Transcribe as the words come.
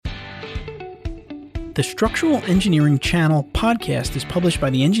The Structural Engineering Channel podcast is published by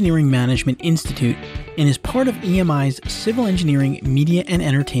the Engineering Management Institute and is part of EMI's Civil Engineering Media and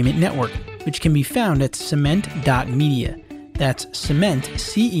Entertainment Network, which can be found at cement.media. That's cement,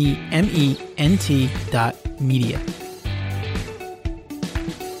 CEMENT.media.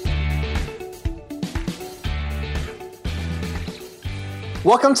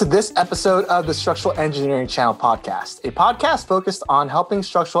 Welcome to this episode of the Structural Engineering Channel podcast, a podcast focused on helping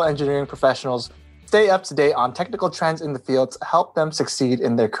structural engineering professionals stay up to date on technical trends in the field to help them succeed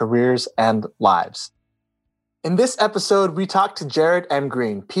in their careers and lives. In this episode, we talk to Jared M.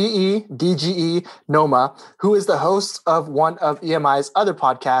 Green, PE, DGE, NOMA, who is the host of one of EMI's other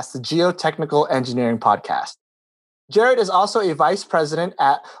podcasts, the Geotechnical Engineering Podcast. Jared is also a vice president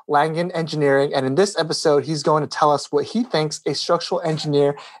at Langen Engineering, and in this episode, he's going to tell us what he thinks a structural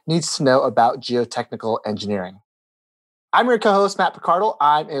engineer needs to know about geotechnical engineering. I'm your co-host, Matt Picardal.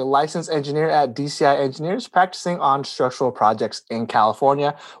 I'm a licensed engineer at DCI Engineers, practicing on structural projects in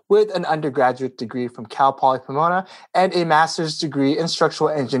California with an undergraduate degree from Cal Poly Pomona and a master's degree in structural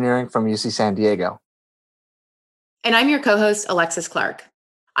engineering from UC San Diego. And I'm your co-host, Alexis Clark.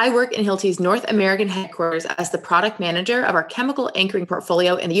 I work in Hilti's North American headquarters as the product manager of our chemical anchoring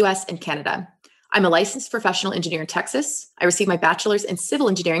portfolio in the US and Canada. I'm a licensed professional engineer in Texas. I received my bachelor's in civil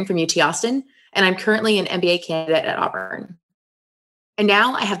engineering from UT Austin, and I'm currently an MBA candidate at Auburn. And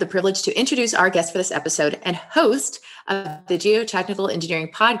now I have the privilege to introduce our guest for this episode and host of the Geotechnical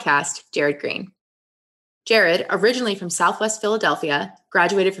Engineering Podcast, Jared Green. Jared, originally from Southwest Philadelphia,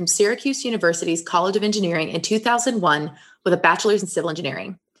 graduated from Syracuse University's College of Engineering in 2001 with a bachelor's in civil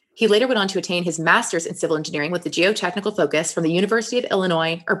engineering. He later went on to attain his master's in civil engineering with the geotechnical focus from the University of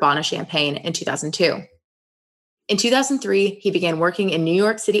Illinois, Urbana-Champaign in 2002. In 2003, he began working in New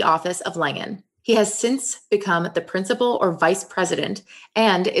York City office of Langen. He has since become the principal or vice president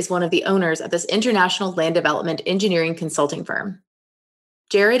and is one of the owners of this international land development engineering consulting firm.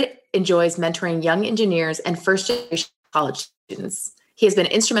 Jared enjoys mentoring young engineers and first-generation college students. He has been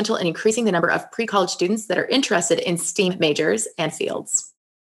instrumental in increasing the number of pre-college students that are interested in STEAM majors and fields.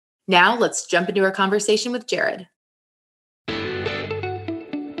 Now, let's jump into our conversation with Jared.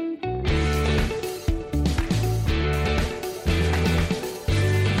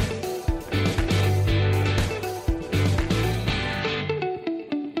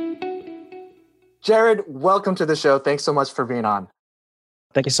 Jared, welcome to the show. Thanks so much for being on.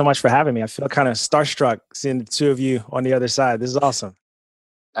 Thank you so much for having me. I feel kind of starstruck seeing the two of you on the other side. This is awesome.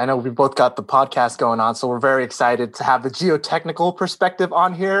 I know we both got the podcast going on, so we're very excited to have the geotechnical perspective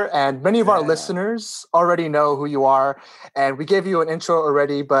on here. And many of our listeners already know who you are. And we gave you an intro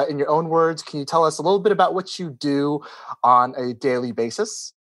already, but in your own words, can you tell us a little bit about what you do on a daily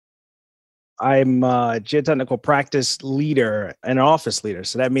basis? I'm a geotechnical practice leader and an office leader.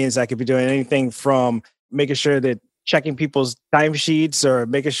 So that means I could be doing anything from making sure that checking people's timesheets or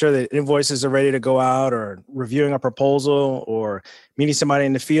making sure that invoices are ready to go out or reviewing a proposal or meeting somebody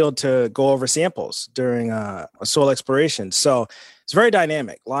in the field to go over samples during a soil exploration. So it's very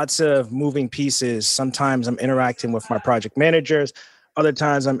dynamic, lots of moving pieces. Sometimes I'm interacting with my project managers. Other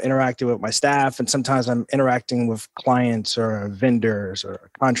times I'm interacting with my staff, and sometimes I'm interacting with clients or vendors or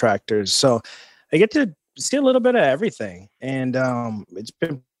contractors. So I get to see a little bit of everything, and it's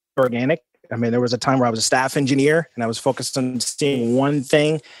been organic. I mean, there was a time where I was a staff engineer and I was focused on seeing one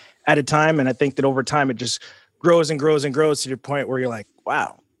thing at a time. And I think that over time, it just grows and grows and grows to the point where you're like,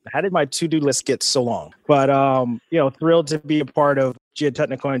 wow, how did my to-do list get so long? But, thrilled to be a part of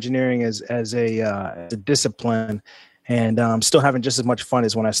geotechnical engineering as a discipline. And still having just as much fun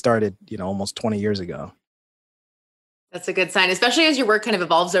as when I started, almost 20 years ago. That's a good sign, especially as your work kind of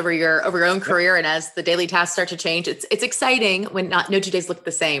evolves over your own career and as the daily tasks start to change. It's exciting when no 2 days look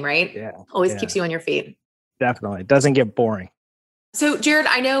the same, right? Yeah. Always keeps you on your feet. Definitely. It doesn't get boring. So, Jared,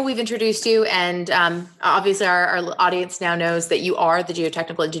 I know we've introduced you, and obviously our audience now knows that you are the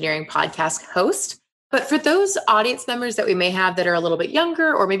Geotechnical Engineering Podcast host. But for those audience members that we may have that are a little bit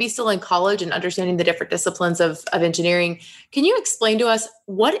younger or maybe still in college and understanding the different disciplines of engineering, can you explain to us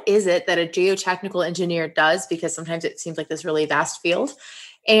what is it that a geotechnical engineer does? Because sometimes it seems like this really vast field.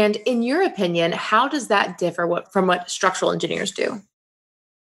 And in your opinion, how does that differ from what structural engineers do?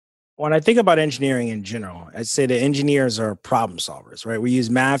 When I think about engineering in general, I'd say that engineers are problem solvers, right? We use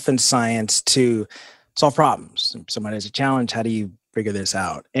math and science to solve problems. If somebody has a challenge, how do you figure this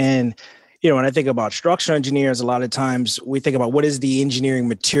out? And when I think about structural engineers, a lot of times we think about what is the engineering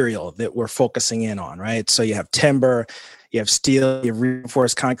material that we're focusing in on, right? So you have timber, you have steel, you have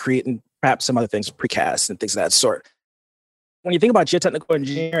reinforced concrete, and perhaps some other things, precast and things of that sort. When you think about geotechnical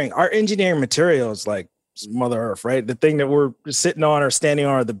engineering, our engineering materials like Mother Earth, right? The thing that we're sitting on or standing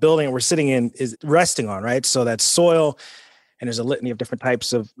on, or the building that we're sitting in is resting on, right? So that's soil, and there's a litany of different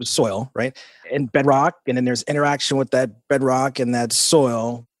types of soil, right? And bedrock, and then there's interaction with that bedrock and that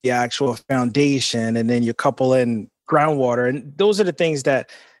soil, the actual foundation, and then you couple in groundwater. And those are the things that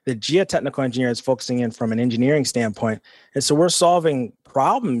the geotechnical engineer is focusing in from an engineering standpoint. And so we're solving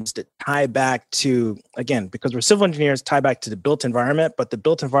problems that tie back to, again, because we're civil engineers, tie back to the built environment, but the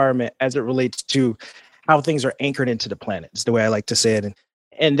built environment as it relates to how things are anchored into the planet is the way I like to say it.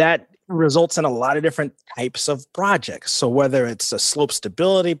 And that results in a lot of different types of projects. So whether it's a slope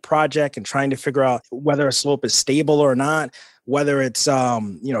stability project and trying to figure out whether a slope is stable or not, whether it's a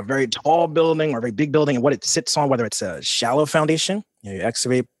very tall building or a very big building and what it sits on, whether it's a shallow foundation, you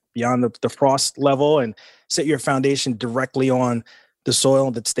excavate beyond the frost level and set your foundation directly on the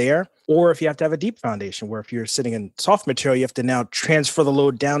soil that's there. Or if you have to have a deep foundation, where if you're sitting in soft material, you have to now transfer the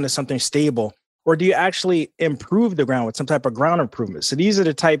load down to something stable. Or do you actually improve the ground with some type of ground improvement? So these are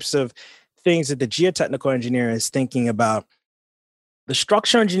the types of things that the geotechnical engineer is thinking about. The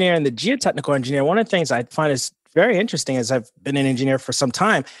structural engineer and the geotechnical engineer, one of the things I find is very interesting, as I've been an engineer for some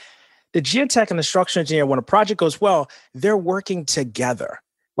time, the geotech and the structural engineer, when a project goes well, they're working together.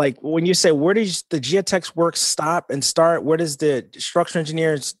 Like when you say, where does the geotech's work stop and start? Where does the structural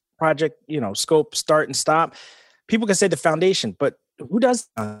engineer's project, scope start and stop? People can say the foundation, but who does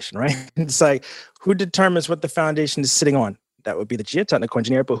the foundation, right? It's like, who determines what the foundation is sitting on? That would be the geotechnical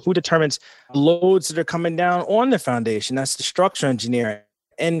engineer, but who determines loads that are coming down on the foundation? That's the structural engineer.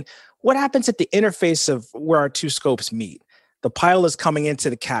 And what happens at the interface of where our two scopes meet? The pile is coming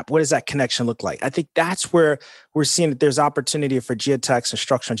into the cap. What does that connection look like? I think that's where we're seeing that there's opportunity for geotechs and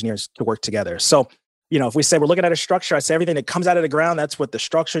structural engineers to work together. So, if we say we're looking at a structure, I say everything that comes out of the ground, that's what the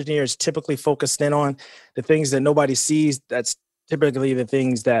structural engineer is typically focused in on. The things that nobody sees, that's typically the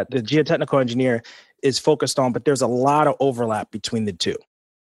things that the geotechnical engineer is focused on, but there's a lot of overlap between the two.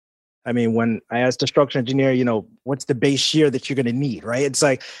 I mean, when I asked the structural engineer, what's the base shear that you're going to need, right? It's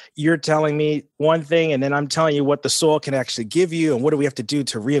like you're telling me one thing, and then I'm telling you what the soil can actually give you, and what do we have to do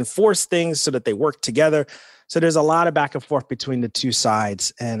to reinforce things so that they work together. So there's a lot of back and forth between the two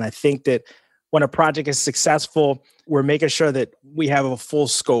sides. And I think that when a project is successful, we're making sure that we have a full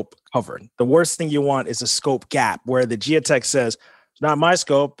scope covered. The worst thing you want is a scope gap where the geotech says, it's not my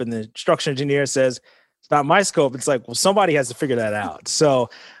scope, and the structural engineer says, it's not my scope. It's like, well, somebody has to figure that out. So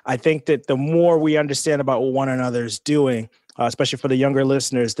I think that the more we understand about what one another is doing, especially for the younger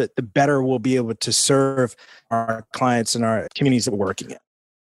listeners, that the better we'll be able to serve our clients and our communities that we're working in.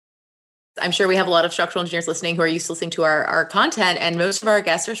 I'm sure we have a lot of structural engineers listening who are used to listening to our content, and most of our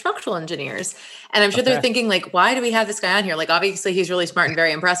guests are structural engineers. And I'm sure they're thinking, like, why do we have this guy on here? Like, obviously he's really smart and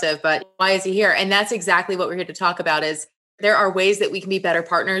very impressive, but why is he here? And that's exactly what we're here to talk about. Is there are ways that we can be better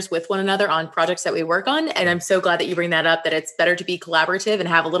partners with one another on projects that we work on. And I'm so glad that you bring that up, that it's better to be collaborative and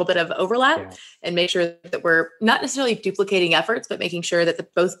have a little bit of overlap and make sure that we're not necessarily duplicating efforts, but making sure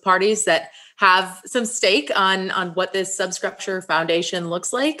that both parties that have some stake on what this substructure foundation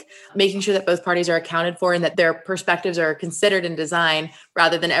looks like, making sure that both parties are accounted for and that their perspectives are considered in design,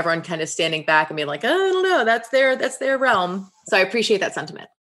 rather than everyone kind of standing back and being like, oh, I don't know, that's their realm. So I appreciate that sentiment.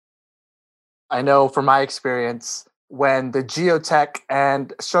 I know from my experience, when the geotech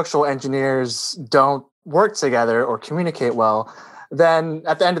and structural engineers don't work together or communicate well, then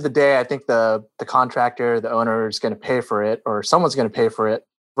at the end of the day, I think the contractor, the owner is going to pay for it, or someone's going to pay for it,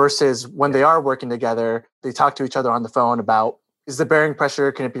 versus when they are working together, they talk to each other on the phone about, is the bearing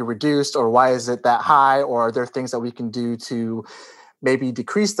pressure, can it be reduced, or why is it that high, or are there things that we can do to maybe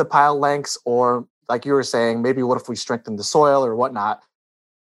decrease the pile lengths, or like you were saying, maybe what if we strengthen the soil or whatnot.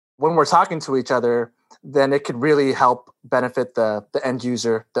 When we're talking to each other, then it could really help benefit the end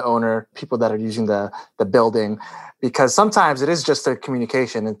user, the owner, people that are using the building, because sometimes it is just a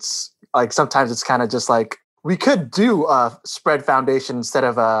communication. It's like, sometimes it's kind of just like, we could do a spread foundation instead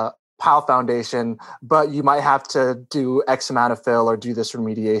of a pile foundation, but you might have to do X amount of fill or do this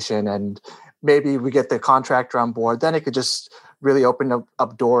remediation. And maybe we get the contractor on board, then it could just really open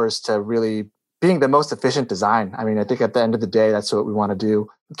up doors to really being the most efficient design. I mean, I think at the end of the day, that's what we want to do.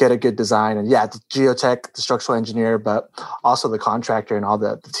 Get a good design. And yeah, the geotech, the structural engineer, but also the contractor and all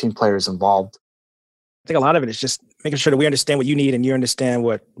the team players involved. I think a lot of it is just making sure that we understand what you need and you understand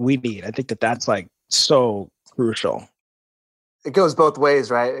what we need. I think that that's like so crucial. It goes both ways,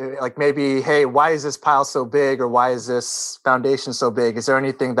 right? Like maybe, hey, why is this pile so big, or why is this foundation so big? Is there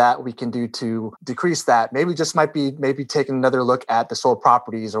anything that we can do to decrease that? Maybe just might be taking another look at the soil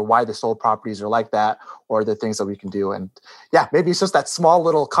properties, or why the soil properties are like that, or the things that we can do. And yeah, maybe it's just that small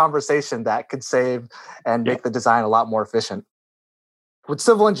little conversation that could save and make the design a lot more efficient. With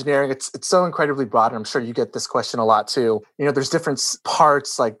civil engineering, it's so incredibly broad, and I'm sure you get this question a lot too. There's different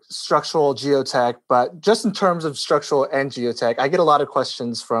parts like structural, geotech, but just in terms of structural and geotech, I get a lot of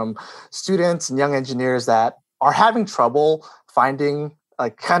questions from students and young engineers that are having trouble finding,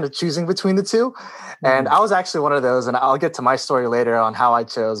 like, kind of choosing between the two. And I was actually one of those, and I'll get to my story later on how I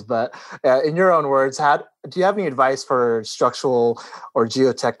chose. But in your own words, do you have any advice for structural or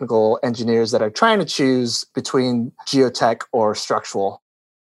geotechnical engineers that are trying to choose between geotech or structural?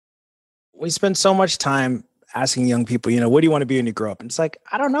 We spend so much time asking young people, what do you want to be when you grow up? And it's like,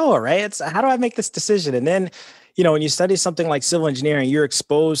 I don't know, right? It's how do I make this decision? And then, when you study something like civil engineering, you're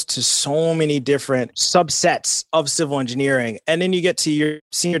exposed to so many different subsets of civil engineering. And then you get to your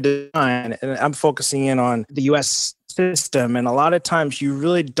senior design, and I'm focusing in on the US system. And a lot of times you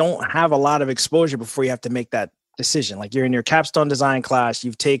really don't have a lot of exposure before you have to make that decision. Like you're in your capstone design class,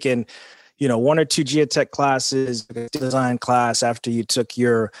 you've taken one or two geotech classes, a design class after you took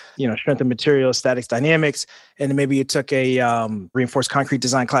your, strength of materials, statics, dynamics, and then maybe you took a reinforced concrete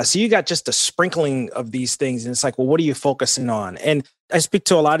design class. So you got just a sprinkling of these things. And it's like, well, what are you focusing on? And I speak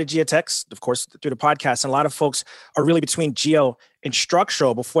to a lot of geotechs, of course, through the podcast, and a lot of folks are really between geo and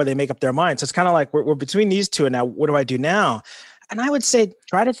structural before they make up their minds. So it's kind of like we're between these two. And now what do I do now? And I would say,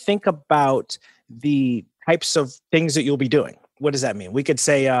 try to think about the types of things that you'll be doing. What does that mean? We could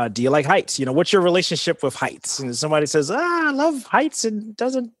say, do you like heights? What's your relationship with heights? And somebody says, I love heights. It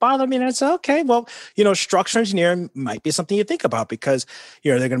doesn't bother me. And I say, okay, well, structural engineering might be something you think about because,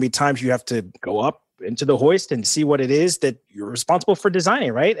 there are going to be times you have to go up into the hoist and see what it is that you're responsible for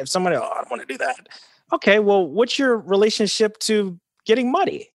designing, right? If somebody, I don't want to do that. Okay, well, what's your relationship to getting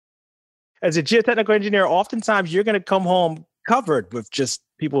muddy? As a geotechnical engineer, oftentimes you're going to come home covered with just,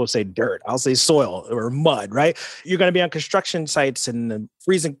 people will say dirt, I'll say soil or mud, right? You're going to be on construction sites in the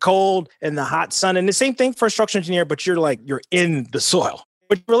freezing cold and the hot sun. And the same thing for a structural engineer, but you're in the soil.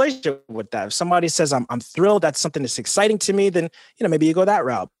 What's your relationship with that? If somebody says, I'm thrilled, that's something that's exciting to me, then, maybe you go that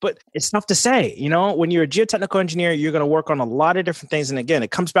route. But it's tough to say, when you're a geotechnical engineer, you're going to work on a lot of different things. And again,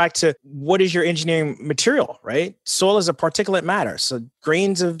 it comes back to what is your engineering material, right? Soil is a particulate matter. So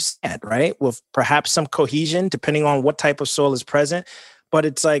grains of sand, right? With perhaps some cohesion, depending on what type of soil is present. But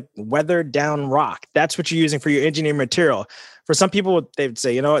it's like weathered down rock. That's what you're using for your engineering material. For some people, they'd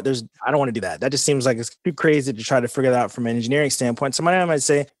say, I don't want to do that. That just seems like it's too crazy to try to figure that out from an engineering standpoint. Somebody might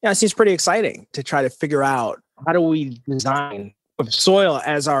say, it seems pretty exciting to try to figure out how do we design soil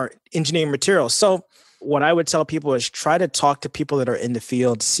as our engineering material. So what I would tell people is try to talk to people that are in the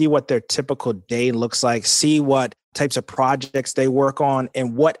field, see what their typical day looks like, see what types of projects they work on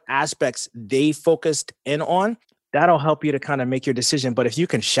and what aspects they focused in on. That'll help you to kind of make your decision. But if you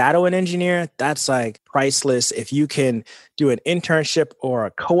can shadow an engineer, that's like priceless. If you can do an internship or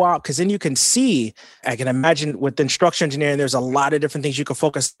a co-op, because then you can see, I can imagine within structural engineering, there's a lot of different things you can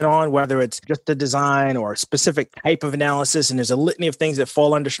focus on, whether it's just the design or a specific type of analysis. And there's a litany of things that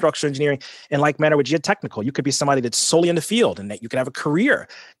fall under structural engineering. And like matter with geotechnical, you could be somebody that's solely in the field and that you could have a career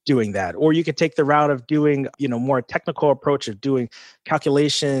doing that. Or you could take the route of doing, more technical approach of doing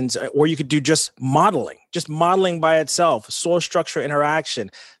calculations, or you could do just modeling by itself, soil structure interaction.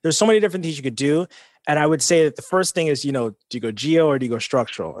 There's so many different things you could do. And I would say that the first thing is, do you go geo or do you go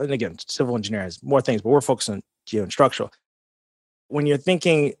structural? And again, civil engineering has more things, but we're focused on geo and structural. When you're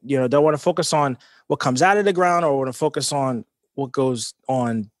thinking, don't want to focus on what comes out of the ground or want to focus on what goes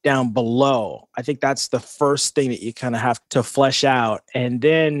on down below. I think that's the first thing that you kind of have to flesh out. And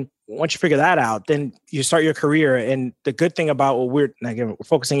then once you figure that out, then you start your career. And the good thing about what we're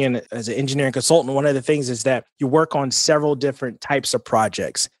focusing in as an engineering consultant, one of the things is that you work on several different types of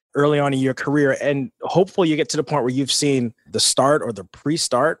projects early on in your career. And hopefully you get to the point where you've seen the start or the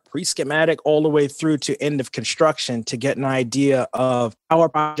pre-schematic, all the way through to end of construction to get an idea of how a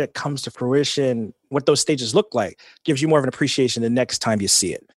project comes to fruition, what those stages look like, gives you more of an appreciation the next time you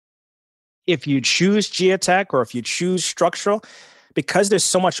see it. If you choose geotech or if you choose structural, because there's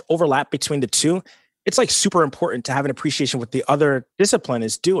so much overlap between the two, it's like super important to have an appreciation what the other discipline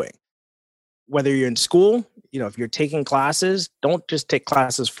is doing. Whether you're in school, if you're taking classes, don't just take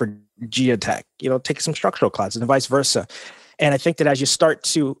classes for geotech, take some structural classes and vice versa. And I think that as you start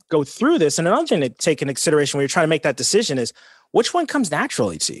to go through this, and another thing to take into consideration when you're trying to make that decision is which one comes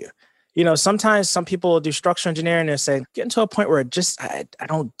naturally to you. Sometimes some people will do structural engineering and they're saying, getting to a point where I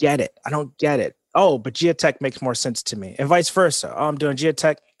don't get it. I don't get it. Oh, but geotech makes more sense to me. And vice versa. Oh, I'm doing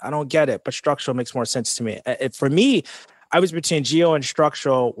geotech. I don't get it, but structural makes more sense to me. For me, I was between geo and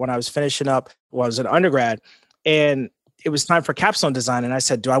structural when I was finishing up, when I was an undergrad. And, it was time for capstone design. And I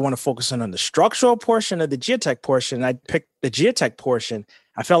said, do I want to focus on the structural portion or the geotech portion? And I picked the geotech portion.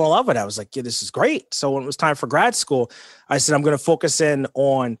 I fell in love with it. I was like, yeah, this is great. So when it was time for grad school, I said, I'm going to focus in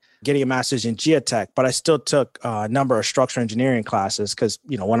on getting a master's in geotech, but I still took a number of structural engineering classes because,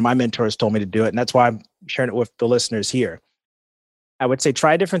 one of my mentors told me to do it. And that's why I'm sharing it with the listeners here. I would say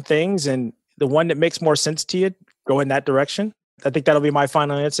try different things, and the one that makes more sense to you, go in that direction. I think that'll be my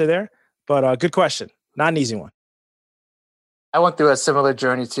final answer there. But good question. Not an easy one. I went through a similar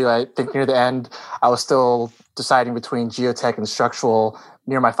journey too. I think near the end, I was still deciding between geotech and structural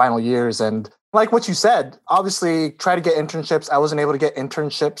near my final years. And like what you said, obviously try to get internships. I wasn't able to get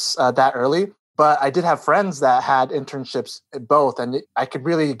internships that early, but I did have friends that had internships at both. And I could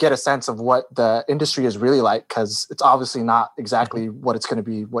really get a sense of what the industry is really like, because it's obviously not exactly what it's going to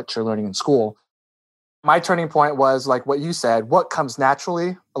be, what you're learning in school. My turning point was like what you said, what comes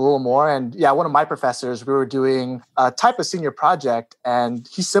naturally a little more. And yeah, one of my professors, we were doing a type of senior project, and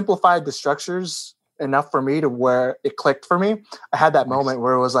he simplified the structures enough for me to where it clicked for me. I had that moment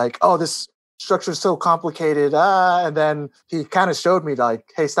where it was like, oh, this structure is so complicated. And then he kind of showed me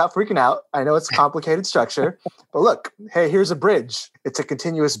like, hey, stop freaking out. I know it's a complicated structure, but look, hey, here's a bridge. It's a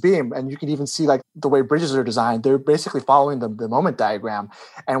continuous beam. And you can even see like the way bridges are designed. They're basically following the moment diagram.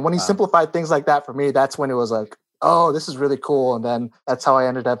 And when he simplified things like that for me, that's when it was like, oh, this is really cool. And then that's how I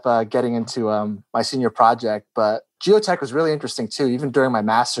ended up getting into my senior project. But geotech was really interesting too. Even during my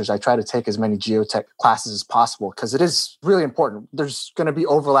master's, I try to take as many geotech classes as possible because it is really important. There's going to be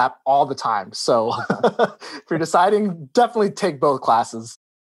overlap all the time. So if you're deciding, definitely take both classes.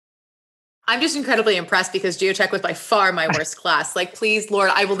 I'm just incredibly impressed because geotech was by far my worst class. Like, please, Lord,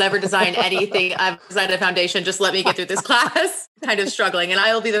 I will never design anything. I've designed a foundation. Just let me get through this class. Kind of struggling. And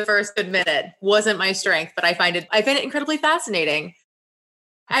I will be the first to admit it. Wasn't my strength, but I find it incredibly fascinating.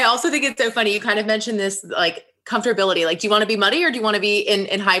 I also think it's so funny. You kind of mentioned this, like, comfortability. Like, do you want to be muddy or do you want to be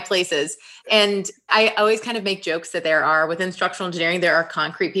in high places? And I always kind of make jokes that within structural engineering, there are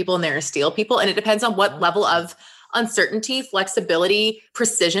concrete people and there are steel people. And it depends on what level of uncertainty, flexibility,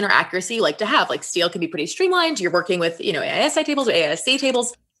 precision, or accuracy you like to have. Like, steel can be pretty streamlined. You're working with, AISI tables or AISC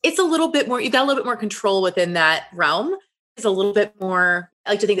tables. It's a little bit more, you've got a little bit more control within that realm. It's a little bit more, I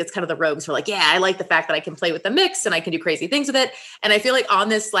like to think it's kind of the rogues who are like, yeah, I like the fact that I can play with the mix and I can do crazy things with it. And I feel like on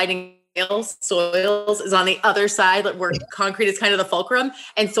this sliding scale, soils is on the other side, where concrete is kind of the fulcrum.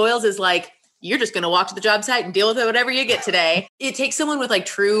 And soils is like, you're just going to walk to the job site and deal with it, whatever you get today. It takes someone with like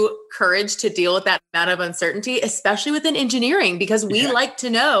true courage to deal with that amount of uncertainty, especially within engineering, because we like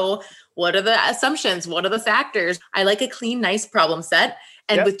to know what are the assumptions, what are the factors. I like a clean, nice problem set.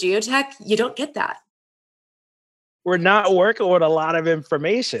 And with geotech, you don't get that. We're not working with a lot of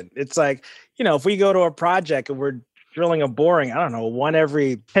information. It's like, if we go to a project and we're drilling a boring, I don't know, one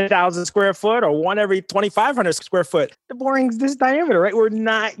every 10,000 square foot or one every 2,500 square foot. The boring's this diameter, right? We're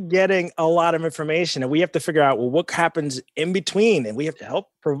not getting a lot of information, and we have to figure out, what happens in between, and we have to help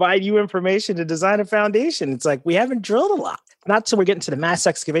provide you information to design a foundation. It's like, we haven't drilled a lot. Not till we're getting to the mass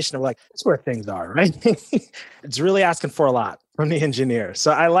excavation of like, that's where things are, right? It's really asking for a lot from the engineer.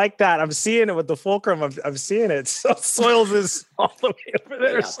 So I like that. I'm seeing it with the fulcrum. I'm seeing it. So soils is all the way over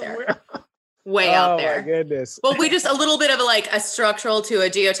there somewhere. Way out there. Oh my goodness. Well, we just a little bit of a structural to a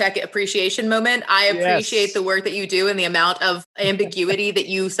geotech appreciation moment. I appreciate the work that you do and the amount of ambiguity that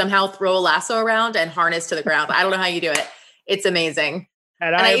you somehow throw a lasso around and harness to the ground. I don't know how you do it. It's amazing.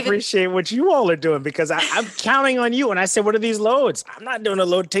 And I appreciate what you all are doing, because I'm counting on you. And I said, what are these loads? I'm not doing a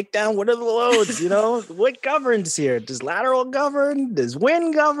load takedown. What are the loads? What governs here? Does lateral govern? Does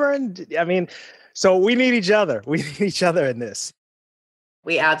wind govern? I mean, so we need each other. We need each other in this.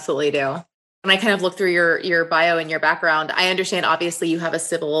 We absolutely do. When I kind of look through your bio and your background, I understand obviously you have a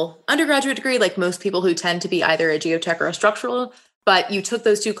civil undergraduate degree, like most people who tend to be either a geotech or a structural, but you took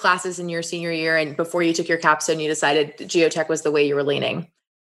those two classes in your senior year, and before you took your capstone, you decided geotech was the way you were leaning.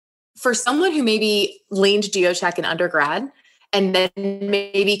 For someone who maybe leaned geotech in undergrad and then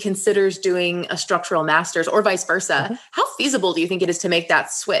maybe considers doing a structural master's or vice versa, how feasible do you think it is to make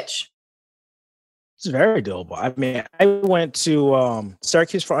that switch? It's very doable. I mean, I went to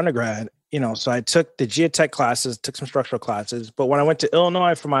Syracuse for undergrad. So I took the geotech classes, took some structural classes. But when I went to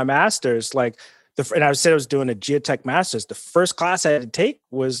Illinois for my master's, and I said I was doing a geotech master's, the first class I had to take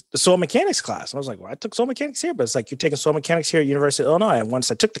was the soil mechanics class. And I was like, well, I took soil mechanics here, but it's like, you're taking soil mechanics here at University of Illinois. And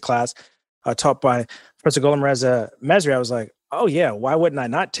once I took the class taught by Professor Golem Reza Mesri, I was like, oh yeah, why wouldn't I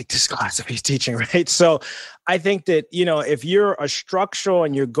not take this class if he's teaching, right? So I think that, if you're a structural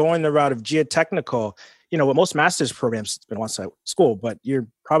and you're going the route of geotechnical, what most master's programs, it's been on-site school, but you're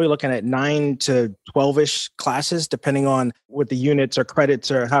probably looking at 9 to 12-ish classes, depending on what the units or credits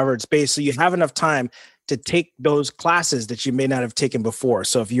or however it's based. So you have enough time to take those classes that you may not have taken before.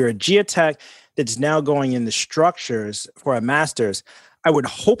 So if you're a geotech that's now going into structures for a master's, I would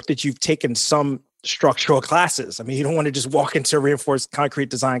hope that you've taken some structural classes. I mean, you don't want to just walk into a reinforced concrete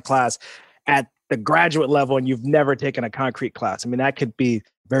design class at the graduate level and you've never taken a concrete class. I mean, that could be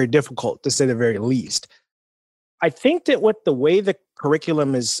very difficult, to say the very least. I think that with the way the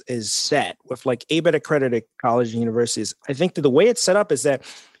curriculum is set with like ABET accredited colleges and universities, I think that the way it's set up is that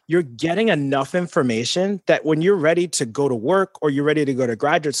you're getting enough information that when you're ready to go to work or you're ready to go to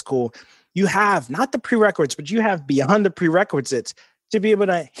graduate school, you have not the prerequisites, but you have beyond the prerequisites to be able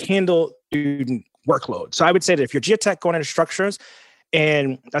to handle student workload. So I would say that if you're geotech going into structures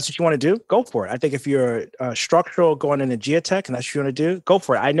and that's what you want to do, go for it. I think if you're structural going into geotech and that's what you want to do, go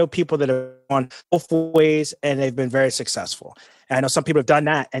for it. I know people that have gone both ways and they've been very successful. And I know some people have done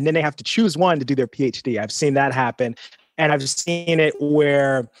that and then they have to choose one to do their PhD. I've seen that happen. And I've seen it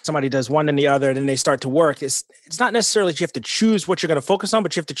where somebody does one and the other, and then they start to work. It's not necessarily that you have to choose what you're going to focus on,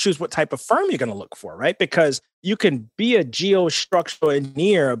 but you have to choose what type of firm you're going to look for, right? Because you can be a geostructural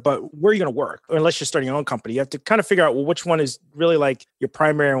engineer, but where are you going to work? Or unless you're starting your own company, you have to kind of figure out, well, which one is really like your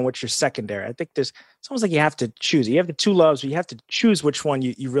primary and what's your secondary. I think it's almost like you have to choose. You have the two loves, but you have to choose which one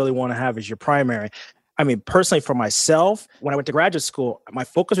you really want to have as your primary. I mean, personally, for myself, when I went to graduate school, my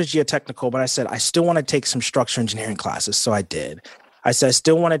focus was geotechnical, but I said, I still want to take some structural engineering classes. So I did. I said, I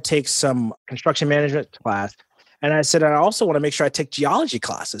still want to take some construction management class. And I said, I also want to make sure I take geology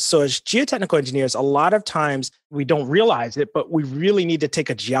classes. So as geotechnical engineers, a lot of times we don't realize it, but we really need to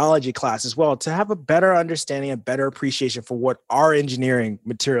take a geology class as well to have a better understanding and better appreciation for what our engineering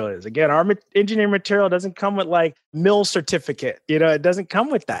material is. Again, our engineering material doesn't come with like mill certificate. It doesn't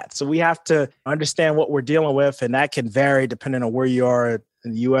come with that. So we have to understand what we're dealing with. And that can vary depending on where you are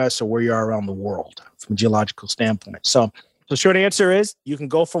in the US or where you are around the world from a geological standpoint. So the short answer is you can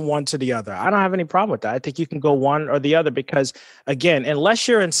go from one to the other. I don't have any problem with that. I think you can go one or the other because, again, unless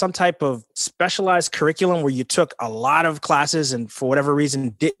you're in some type of specialized curriculum where you took a lot of classes and for whatever reason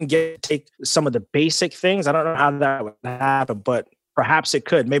didn't get to take some of the basic things, I don't know how that would happen, but perhaps it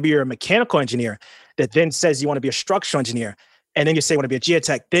could. Maybe you're a mechanical engineer that then says you want to be a structural engineer. And then you say you want to be a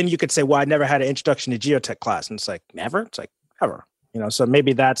geotech. Then you could say, well, I never had an introduction to geotech class. And it's like, never? It's like, ever. So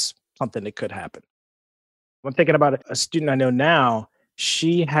maybe that's something that could happen. I'm thinking about a student I know now.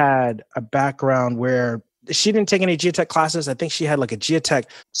 She had a background where she didn't take any geotech classes. I think she had like a geotech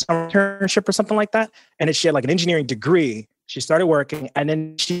summer internship or something like that. And then she had like an engineering degree. She started working and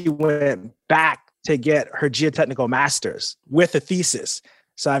then she went back to get her geotechnical master's with a thesis.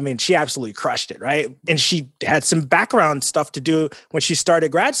 So, I mean, she absolutely crushed it, right? And she had some background stuff to do when she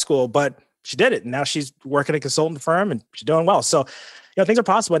started grad school, but she did it. And now she's working at a consultant firm and she's doing well. So, things are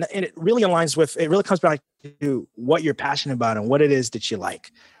possible. And it really aligns with, it really comes back to what you're passionate about and what it is that you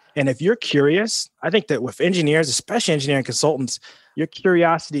like. And if you're curious, I think that with engineers, especially engineering consultants, your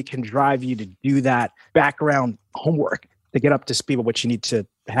curiosity can drive you to do that background homework to get up to speed with what you need to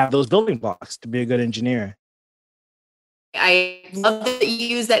have those building blocks to be a good engineer. I love that you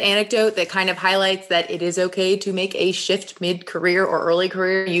use that anecdote that kind of highlights that it is okay to make a shift mid-career or early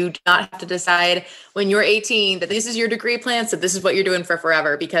career. You do not have to decide when you're 18 that this is your degree plan, so this is what you're doing for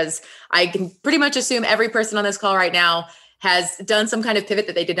forever, because I can pretty much assume every person on this call right now has done some kind of pivot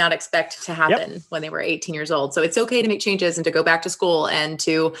that they did not expect to happen when they were 18 years old. So it's okay to make changes and to go back to school and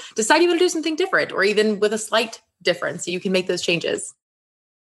to decide you want to do something different, or even with a slight difference, you can make those changes.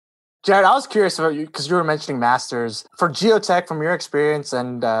 Jared, I was curious about you because you were mentioning masters. For geotech, from your experience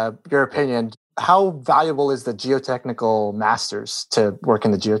and your opinion, how valuable is the geotechnical masters to work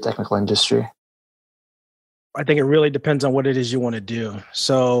in the geotechnical industry? I think it really depends on what it is you want to do.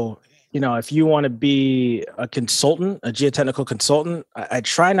 So, if you want to be a consultant, a geotechnical consultant, I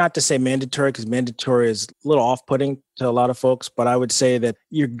try not to say mandatory because mandatory is a little off-putting to a lot of folks, but I would say that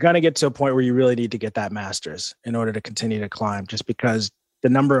you're going to get to a point where you really need to get that master's in order to continue to climb, just because the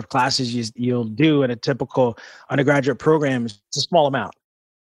number of classes you'll do in a typical undergraduate program is a small amount.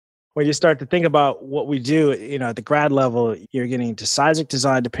 When you start to think about what we do, at the grad level, you're getting into seismic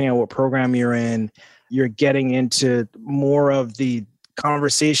design, depending on what program you're in. You're getting into more of the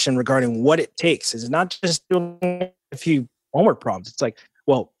conversation regarding what it takes. It's not just doing a few homework problems. It's like,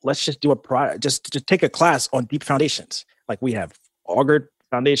 well, let's just do a product, just take a class on deep foundations. Like we have auger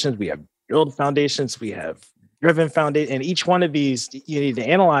foundations, we have drilled foundations, we have driven foundation, and each one of these, you need to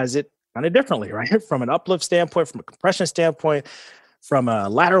analyze it kind of differently, right? From an uplift standpoint, from a compression standpoint, from a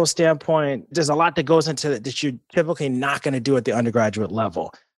lateral standpoint. There's a lot that goes into it that you're typically not going to do at the undergraduate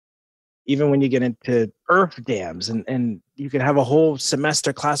level. even when you get into earth dams, and you can have a whole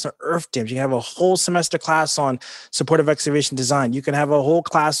semester class on earth dams. You can have a whole semester class on supportive excavation design. You can have a whole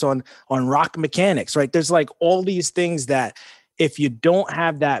class on rock mechanics, right? There's like all these things that if you don't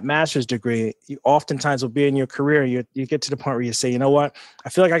have that master's degree, you oftentimes will be in your career. You get to the point where you say, you know what, I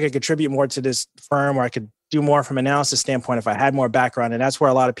feel like I could contribute more to this firm, or I could do more from an analysis standpoint if I had more background. And that's where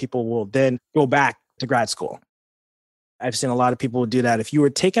a lot of people will then go back to grad school. I've seen a lot of people do that. If you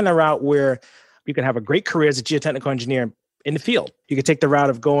were taking the route where you can have a great career as a geotechnical engineer in the field, you could take the route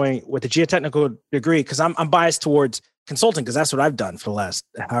of going with a geotechnical degree, because I'm biased towards consulting, because that's what I've done for the last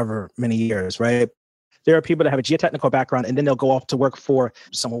however many years, right? There are people that have a geotechnical background and then they'll go off to work for,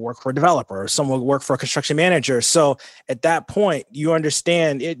 some will work for a developer, or some will work for a construction manager. So at that point, you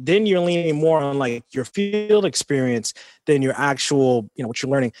understand it, then you're leaning more on like your field experience than your actual, what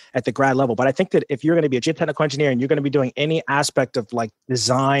you're learning at the grad level. But I think that if you're going to be a geotechnical engineer and you're going to be doing any aspect of like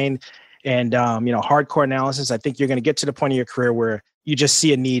design and, hardcore analysis, I think you're going to get to the point of your career where you just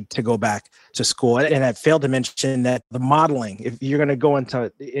see a need to go back to school. And I failed to mention that the modeling, if you're going to go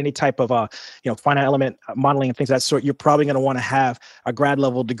into any type of, finite element modeling and things of that sort, you're probably going to want to have a grad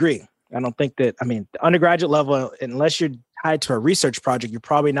level degree. I don't think that, the undergraduate level, unless you're tied to a research project, you're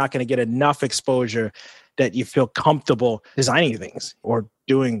probably not going to get enough exposure that you feel comfortable designing things or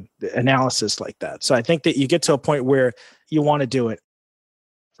doing analysis like that. So I think that you get to a point where you want to do it.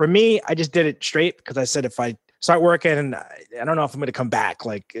 For me, I just did it straight because I said, if I start working, and I don't know if I'm going to come back,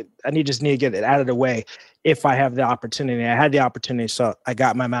 like I just need to get it out of the way if I have the opportunity. I had the opportunity, so I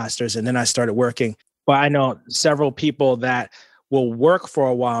got my master's and then I started working. But I know several people that will work for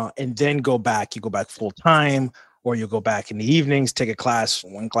a while and then go back. You go back full time, or you go back in the evenings, take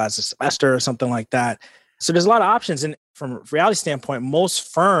one class a semester or something like that. So there's a lot of options. And from a reality standpoint,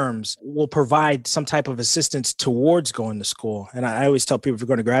 most firms will provide some type of assistance towards going to school. And I always tell people, if you're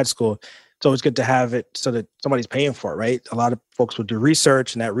going to grad school, it's always good to have it so that somebody's paying for it, right? A lot of folks will do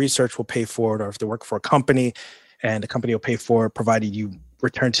research and that research will pay for it. Or if they work for a company and the company will pay for it, provided you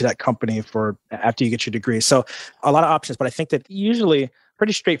return to that company for after you get your degree. So a lot of options, but I think that usually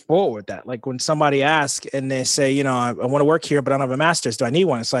pretty straightforward with that. Like when somebody asks and they say, I want to work here, but I don't have a master's. Do I need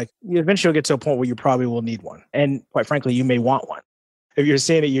one? It's like, you eventually get to a point where you probably will need one. And quite frankly, you may want one. If you're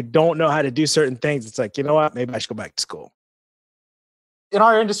saying that you don't know how to do certain things, it's like, you know what, maybe I should go back to school. In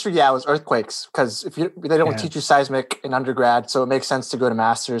our industry, it was earthquakes, because they don't teach you seismic in undergrad, so it makes sense to go to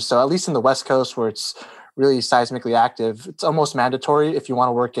master's. So at least in the West Coast, where it's really seismically active, it's almost mandatory if you want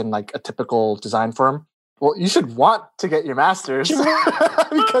to work in like a typical design firm. Well, you should want to get your master's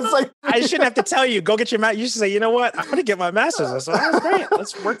because I shouldn't have to tell you, go get your master's. You should say, you know what, I'm going to get my master's. So that's great.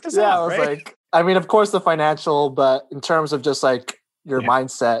 Let's work this out. Yeah, I was of course the financial, but in terms of just like your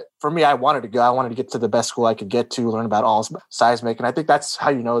mindset, for me, I wanted to go. I wanted to get to the best school I could get to, learn about all seismic. And I think that's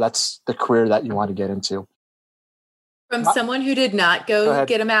how that's the career that you want to get into. From someone who did not go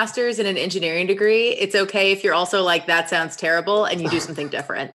get a master's in an engineering degree, it's okay if you're also like, that sounds terrible, and you do something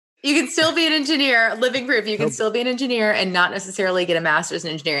different. You can still be an engineer, living proof. You can still be an engineer and not necessarily get a master's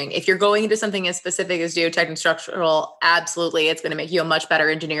in engineering. If you're going into something as specific as geotech and structural, absolutely, it's going to make you a much better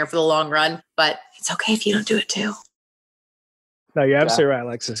engineer for the long run. But it's okay if you don't do it too. No, you're absolutely right,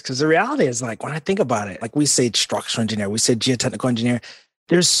 Alexis. Because the reality is, like, when I think about it, like we say structural engineer, we say geotechnical engineer.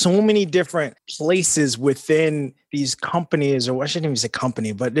 There's so many different places within these companies, or I shouldn't even say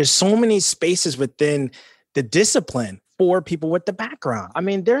company, but there's so many spaces within the discipline for people with the background.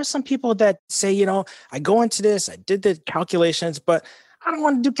 There are some people that say, I go into this, I did the calculations, but I don't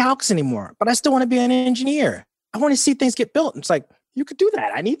want to do calcs anymore, but I still want to be an engineer. I want to see things get built. And it's like, you could do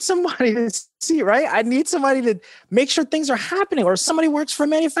that. I need somebody to see, right? I need somebody to make sure things are happening, or somebody works for a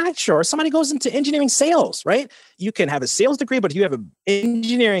manufacturer, or somebody goes into engineering sales, right? You can have a sales degree, but if you have an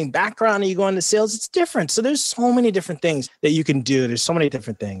engineering background and you go into sales, it's different. So there's so many different things that you can do. There's so many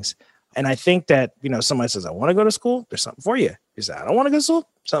different things. And I think that, somebody says, I want to go to school, there's something for you. You say, I don't want to go to school,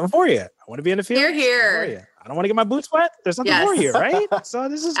 something for you. I want to be in the field. You're here. I don't want to get my boots wet. There's something for you, right? So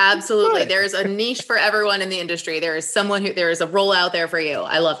this is absolutely. There is a niche for everyone in the industry. There is there is a role out there for you.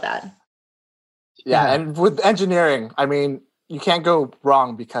 I love that. Yeah. And with engineering, you can't go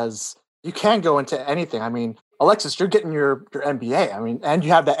wrong, because you can go into anything. Alexis, you're getting your MBA. And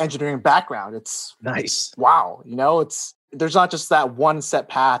you have that engineering background. It's nice. Wow. There's not just that one set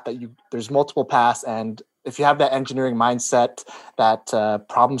path, there's multiple paths. And if you have that engineering mindset, that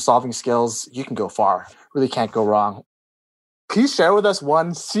problem solving skills, you can go far. Really can't go wrong. Can you share with us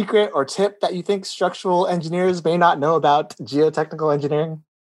one secret or tip that you think structural engineers may not know about geotechnical engineering?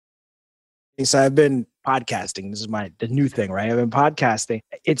 So I've been podcasting. This is the new thing, right? I've been podcasting.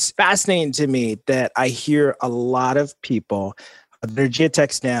 It's fascinating to me that I hear a lot of people They're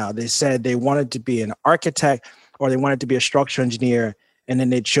geotechs now. They said they wanted to be an architect or they wanted to be a structural engineer, and then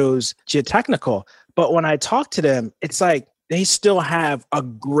they chose geotechnical. But when I talk to them, it's like they still have a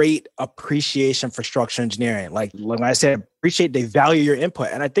great appreciation for structural engineering. Like when I say appreciate, they value your input.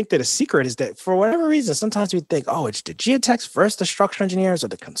 And I think that a secret is that for whatever reason, sometimes we think, oh, it's the geotechs versus the structural engineers or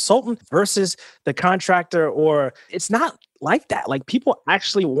the consultant versus the contractor, or it's not like that. Like people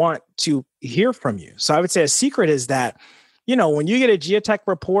actually want to hear from you. So I would say a secret is that, when you get a geotech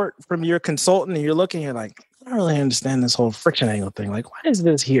report from your consultant and you're looking, you're like, I don't really understand this whole friction angle thing. Like, why is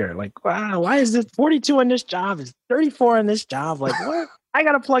this here? Like, wow, why is this 42 on this job? It's 34 on this job. Like, what? I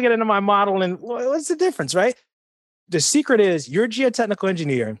got to plug it into my model. And what's the difference, right? The secret is your geotechnical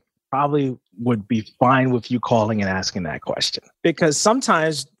engineer probably would be fine with you calling and asking that question. Because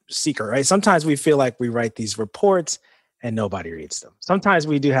sometimes, right? Sometimes we feel like we write these reports and nobody reads them. Sometimes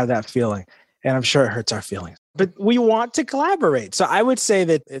we do have that feeling, and I'm sure it hurts our feelings. But we want to collaborate. So I would say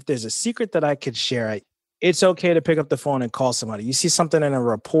that if there's a secret that I could share, it's okay to pick up the phone and call somebody. You see something in a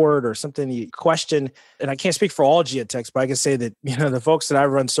report or something you question, and I can't speak for all geotechs, but I can say that, the folks that I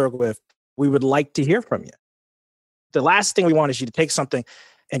run Circle with, we would like to hear from you. The last thing we want is you to take something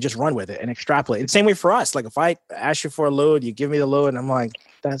and just run with it and extrapolate. And same way for us. Like if I ask you for a load, you give me the load and I'm like,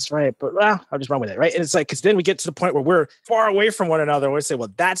 that's right, but I'll just run with it, right? And it's like, because then we get to the point where we're far away from one another and we say,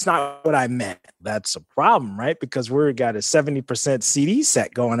 well, that's not what I meant. That's a problem, right? Because we've got a 70% CD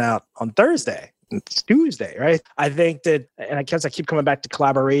set going out on Thursday. It's Tuesday, right? I think that, and I guess I keep coming back to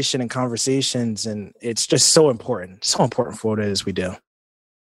collaboration and conversations, and it's just so important for what it is we do.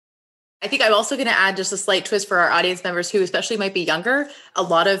 I think I'm also going to add just a slight twist for our audience members who especially might be younger. A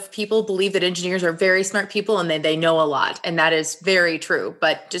lot of people believe that engineers are very smart people and they know a lot. And that is very true.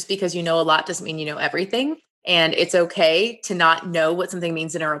 But just because you know a lot doesn't mean you know everything. And it's okay to not know what something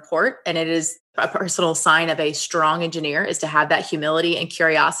means in a report. And it is a personal sign of a strong engineer is to have that humility and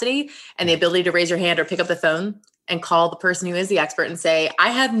curiosity and the ability to raise your hand or pick up the phone and call the person who is the expert and say, I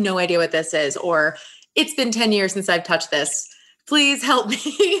have no idea what this is, or it's been 10 years since I've touched this. Please help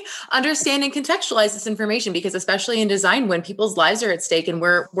me understand and contextualize this information, because especially in design, when people's lives are at stake and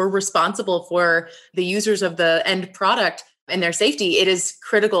we're responsible for the users of the end product and their safety, it is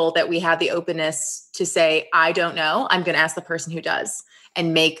critical that we have the openness to say, I don't know, I'm going to ask the person who does,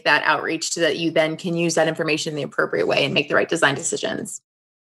 and make that outreach so that you then can use that information in the appropriate way and make the right design decisions.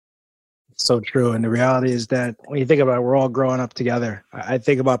 So true. And the reality is that when you think about it, we're all growing up together. I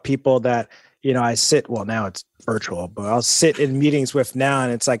think about people that, I sit, well, now it's virtual, but I'll sit in meetings with now.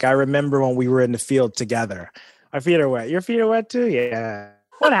 And it's like, I remember when we were in the field together. My feet are wet. Your feet are wet too? Yeah.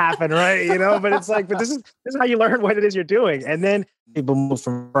 What happened, right? But it's like, but this is how you learn what it is you're doing. And then people move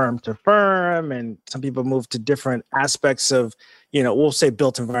from firm to firm, and some people move to different aspects of, we'll say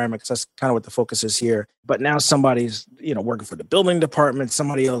built environment, because that's kind of what the focus is here. But now somebody's, working for the building department,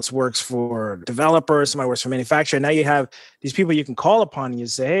 somebody else works for developers, somebody works for manufacturing. Now you have these people you can call upon and you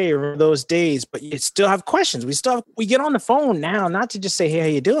say, hey, remember those days, but you still have questions. We get on the phone now, not to just say, hey, how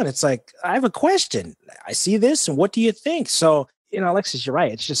you doing? It's like, I have a question. I see this, and what do you think? So, Alexis, you're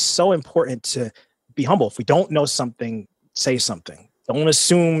right. It's just so important to be humble. If we don't know something, say something. Don't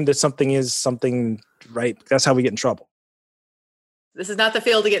assume that something is something, right? That's how we get in trouble. This is not the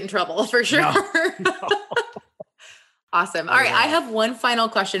field to get in trouble, for sure. No. Awesome. All right. I have one final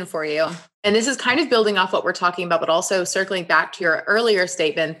question for you. And this is kind of building off what we're talking about, but also circling back to your earlier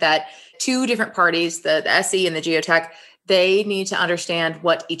statement that two different parties, the SE and the geotech, they need to understand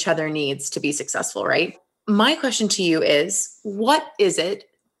what each other needs to be successful, right? My question to you is, what is it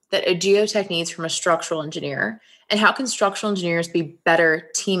that a geotech needs from a structural engineer? And how can structural engineers be better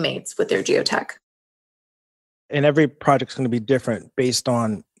teammates with their geotech? And every project's going to be different based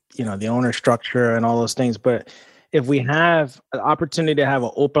on, the owner structure and all those things. But if we have an opportunity to have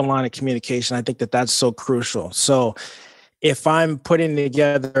an open line of communication, I think that that's so crucial. So if I'm putting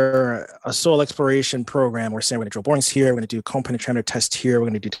together a soil exploration program, we're saying we're going to drill borings here, we're going to do cone penetrator test here, we're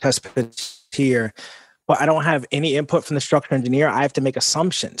going to do test pits here, but I don't have any input from the structural engineer, I have to make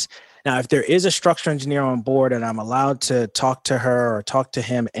assumptions. Now, if there is a structural engineer on board and I'm allowed to talk to her or talk to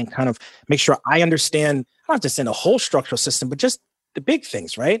him and kind of make sure I understand, I don't have to understand the whole structural system, but just the big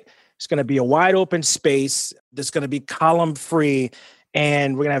things, right? It's going to be a wide open space that's going to be column free,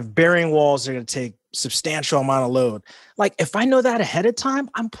 and we're going to have bearing walls that are going to take substantial amount of load. Like if I know that ahead of time,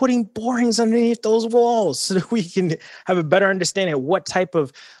 I'm putting borings underneath those walls so that we can have a better understanding of what type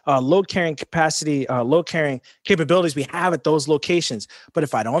of load carrying capacity, load carrying capabilities we have at those locations. But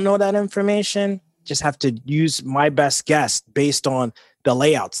if I don't know that information, just have to use my best guess based on the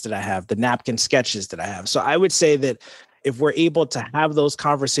layouts that I have, the napkin sketches that I have. So I would say that if we're able to have those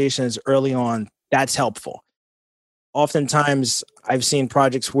conversations early on, that's helpful. Oftentimes, I've seen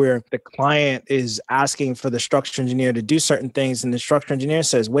projects where the client is asking for the structural engineer to do certain things, and the structural engineer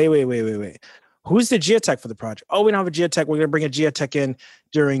says, wait. Who's the geotech for the project? Oh, we don't have a geotech. We're going to bring a geotech in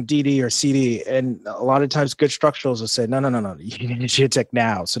during DD or CD. And a lot of times good structurals will say, no. You need a geotech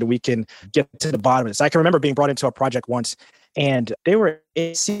now so that we can get to the bottom of this. I can remember being brought into a project once and they were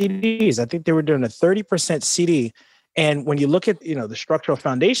in CDs. I think they were doing a 30% CD. And when you look at, the structural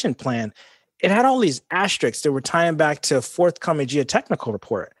foundation plan, it had all these asterisks that were tying back to a forthcoming geotechnical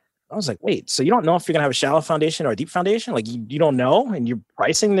report. I was like, wait, so you don't know if you're going to have a shallow foundation or a deep foundation? Like you don't know, and you're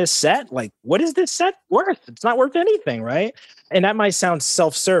pricing this set? Like, what is this set worth? It's not worth anything, right? And that might sound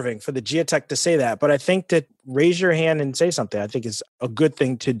self-serving for the geotech to say that, but I think that raise your hand and say something, I think is a good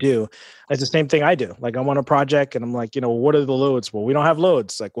thing to do. It's the same thing I do. Like I'm on a project and I'm like, what are the loads? Well, we don't have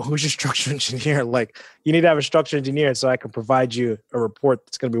loads. Like, well, who's your structural engineer? Like you need to have a structural engineer so I can provide you a report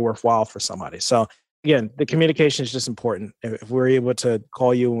that's going to be worthwhile for somebody. So again, the communication is just important. If we're able to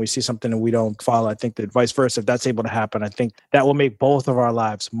call you when we see something and we don't follow, I think that vice versa, if that's able to happen, I think that will make both of our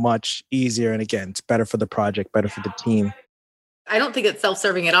lives much easier. And again, it's better for the project, better for the team. I don't think it's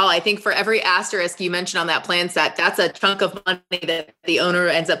self-serving at all. I think for every asterisk you mentioned on that plan set, that's a chunk of money that the owner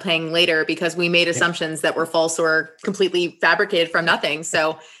ends up paying later because we made assumptions that were false or completely fabricated from nothing.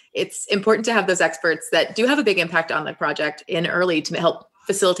 So it's important to have those experts that do have a big impact on the project in early to help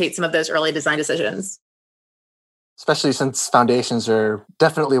facilitate some of those early design decisions. Especially since foundations are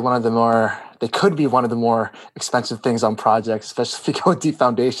definitely they could be one of the more expensive things on projects, especially if you go with deep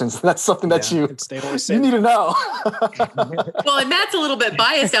foundations. That's something that you need to know. Well, and Matt's a little bit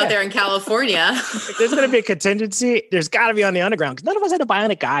biased out there in California. If there's going to be a contingency, there's got to be on the underground because none of us had a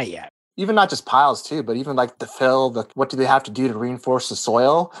bionic guy yet. Even not just piles too, but even like the fill, what do they have to do to reinforce the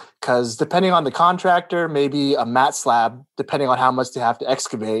soil? Because depending on the contractor, maybe a mat slab, depending on how much they have to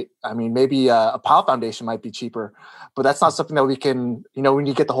excavate. I mean, maybe a pile foundation might be cheaper, but that's not something that we can, we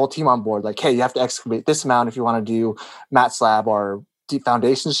need to get the whole team on board. Like, hey, you have to excavate this amount if you want to do mat slab, or deep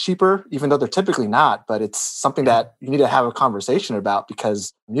foundations cheaper, even though they're typically not. But it's something that you need to have a conversation about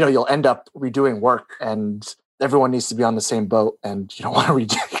because, you'll end up redoing work and everyone needs to be on the same boat, and you don't want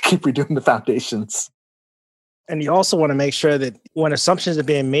to keep redoing the foundations. And you also want to make sure that when assumptions are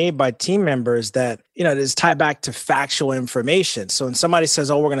being made by team members that, it is tied back to factual information. So when somebody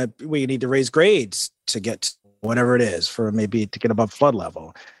says, we need to raise grades to get whatever it is for maybe to get above flood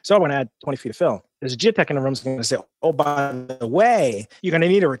level. So I want to add 20 feet of fill. There's a geotech in the room that's going to say, oh, by the way, you're going to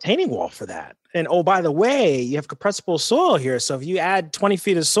need a retaining wall for that. And oh, by the way, you have compressible soil here. So if you add 20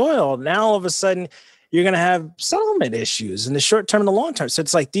 feet of soil, now all of a sudden, you're going to have settlement issues in the short term and the long term. So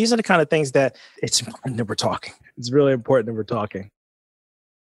it's like, these are the kind of things that it's important that we're talking. It's really important that we're talking.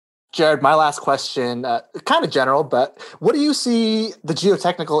 Jared, my last question, kind of general, but what do you see the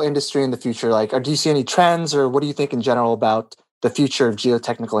geotechnical industry in the future like? Or do you see any trends, or what do you think in general about the future of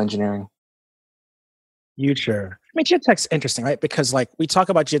geotechnical engineering? Future. I mean, geotech's interesting, right? Because like we talk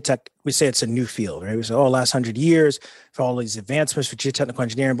about geotech, we say it's a new field, right? We say, last 100 years for all these advancements for geotechnical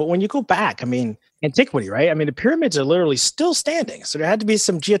engineering. But when you go back, I mean, antiquity, right? I mean, the pyramids are literally still standing. So there had to be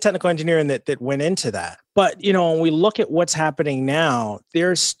some geotechnical engineering that went into that. But, when we look at what's happening now,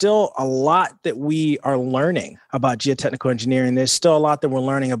 there's still a lot that we are learning about geotechnical engineering. There's still a lot that we're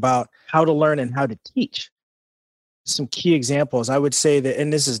learning about how to learn and how to teach. Some key examples, I would say that,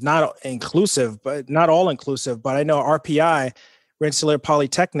 and this is not inclusive, but not all inclusive, but I know RPI, Rensselaer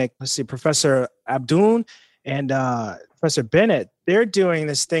Polytechnic, let's see, Professor Abdoun and Professor Bennett, they're doing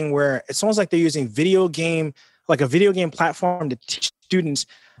this thing where it's almost like they're using a video game platform to teach students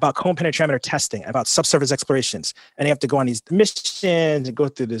about cone penetrometer testing, about subsurface explorations. And they have to go on these missions and go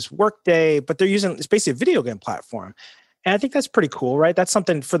through this workday, but it's basically a video game platform. And I think that's pretty cool, right? That's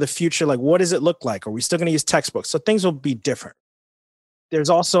something for the future. Like, what does it look like? Are we still going to use textbooks? So things will be different. There's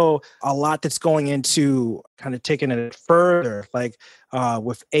also a lot that's going into kind of taking it further, like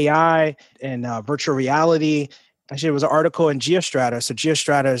with AI and virtual reality. Actually, there was an article in Geostrata. So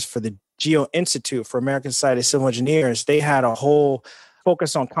Geostrata is for the Geo Institute for American Society of Civil Engineers. They had a whole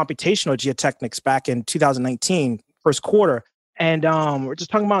focus on computational geotechnics back in 2019, first quarter. And we're just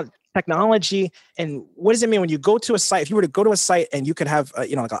talking about technology and what does it mean when you go to a site? If you were to go to a site and you could have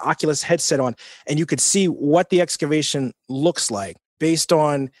like an Oculus headset on and you could see what the excavation looks like based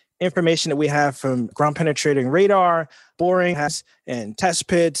on information that we have from ground penetrating radar, boring and test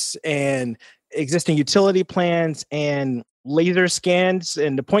pits and existing utility plans and laser scans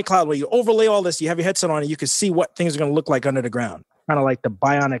and the point cloud where you overlay all this, you have your headset on and you can see what things are going to look like under the ground. Kind of like the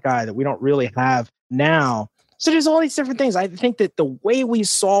bionic eye that we don't really have now. So there's all these different things. I think that the way we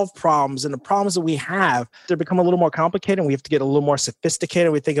solve problems and the problems that we have, they become a little more complicated and we have to get a little more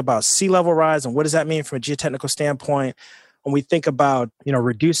sophisticated. We think about sea level rise and what does that mean from a geotechnical standpoint? When we think about,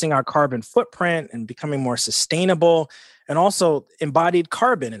 reducing our carbon footprint and becoming more sustainable, and also embodied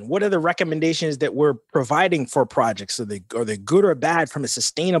carbon and what are the recommendations that we're providing for projects? Are they good or bad from a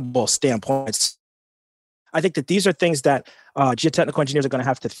sustainable standpoint? I think that these are things that geotechnical engineers are going to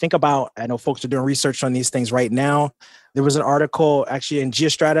have to think about. I know folks are doing research on these things right now. There was an article actually in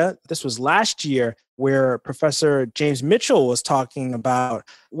Geostrata, this was last year, where Professor James Mitchell was talking about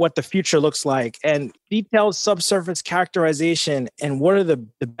what the future looks like and detailed subsurface characterization and what are the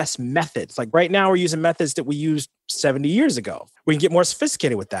best methods. Like right now, we're using methods that we used 70 years ago. We can get more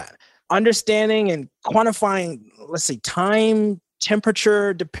sophisticated with that. Understanding and quantifying, let's say, time,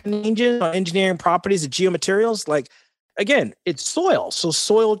 temperature changes on engineering properties of geomaterials. Like, again, it's soil. So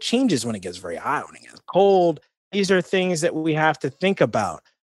soil changes when it gets very hot, when it gets cold. These are things that we have to think about.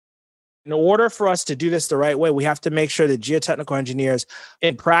 In order for us to do this the right way, we have to make sure that geotechnical engineers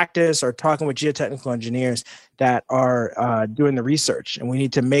in practice are talking with geotechnical engineers that are doing the research. And we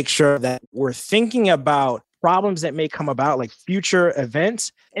need to make sure that we're thinking about problems that may come about, like future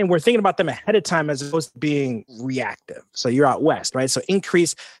events, and we're thinking about them ahead of time as opposed to being reactive. So you're out west, right? So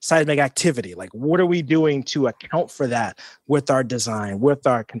increase seismic activity. Like, what are we doing to account for that with our design, with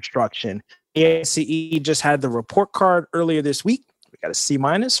our construction? TSEC just had the report card earlier this week. We got a C-,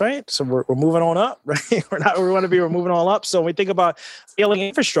 right? So we're moving on up, right? We're moving on up. So when we think about scaling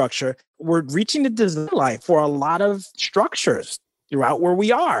infrastructure, we're reaching the design life for a lot of structures throughout where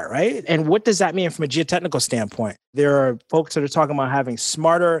we are, right? And what does that mean from a geotechnical standpoint? There are folks that are talking about having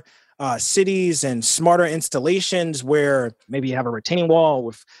smarter cities and smarter installations where maybe you have a retaining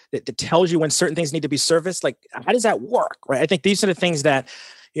wall that tells you when certain things need to be serviced. Like, how does that work, right? I think these are the things that,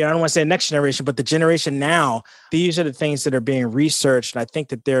 I don't want to say next generation, but the generation now, these are the things that are being researched. And I think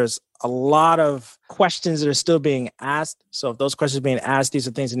that there's a lot of questions that are still being asked. So if those questions are being asked, these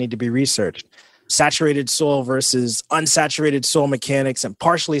are things that need to be researched. Saturated soil versus unsaturated soil mechanics and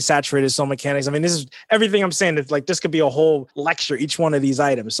partially saturated soil mechanics. I mean, this is everything I'm saying. It's like, this could be a whole lecture, each one of these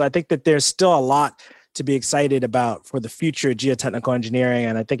items. So I think that there's still a lot to be excited about for the future of geotechnical engineering.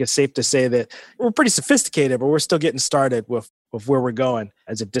 And I think it's safe to say that we're pretty sophisticated, but we're still getting started with where we're going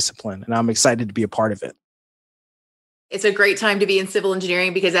as a discipline. And I'm excited to be a part of it. It's a great time to be in civil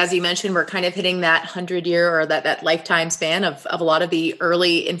engineering because, as you mentioned, we're kind of hitting that 100-year or that lifetime span of a lot of the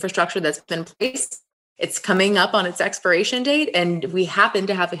early infrastructure that's been placed. It's coming up on its expiration date, and we happen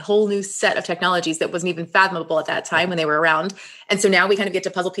to have a whole new set of technologies that wasn't even fathomable at that time when they were around. And so now we kind of get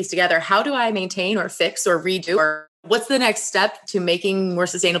to puzzle piece together, how do I maintain or fix or redo, or what's the next step to making more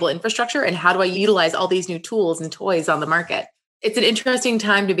sustainable infrastructure, and how do I utilize all these new tools and toys on the market? It's an interesting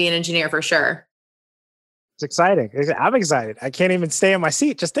time to be an engineer for sure. It's exciting. I'm excited. I can't even stay in my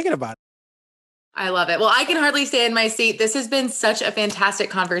seat just thinking about it. I love it. Well, I can hardly stay in my seat. This has been such a fantastic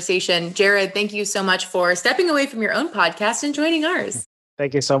conversation. Jared, thank you so much for stepping away from your own podcast and joining ours.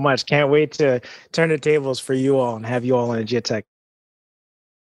 Thank you so much. Can't wait to turn the tables for you all and have you all in a Geotech.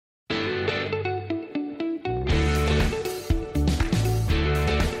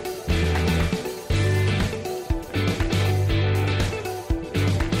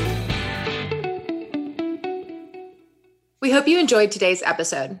 We hope you enjoyed today's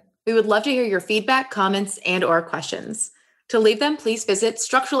episode. We would love to hear your feedback, comments, and/or questions. To leave them, please visit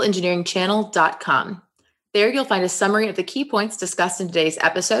structuralengineeringchannel.com. There you'll find a summary of the key points discussed in today's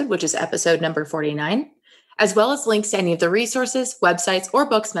episode, which is episode number 49, as well as links to any of the resources, websites, or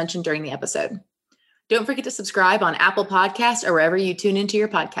books mentioned during the episode. Don't forget to subscribe on Apple Podcasts or wherever you tune into your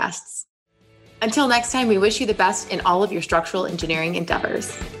podcasts. Until next time, we wish you the best in all of your structural engineering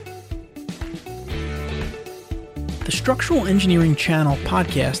endeavors. The Structural Engineering Channel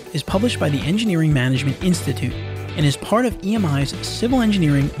podcast is published by the Engineering Management Institute and is part of EMI's Civil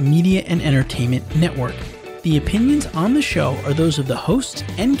Engineering Media and Entertainment Network. The opinions on the show are those of the hosts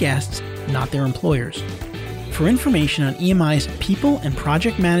and guests, not their employers. For information on EMI's people and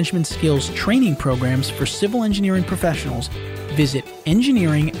project management skills training programs for civil engineering professionals, visit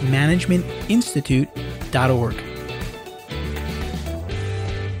engineeringmanagementinstitute.org.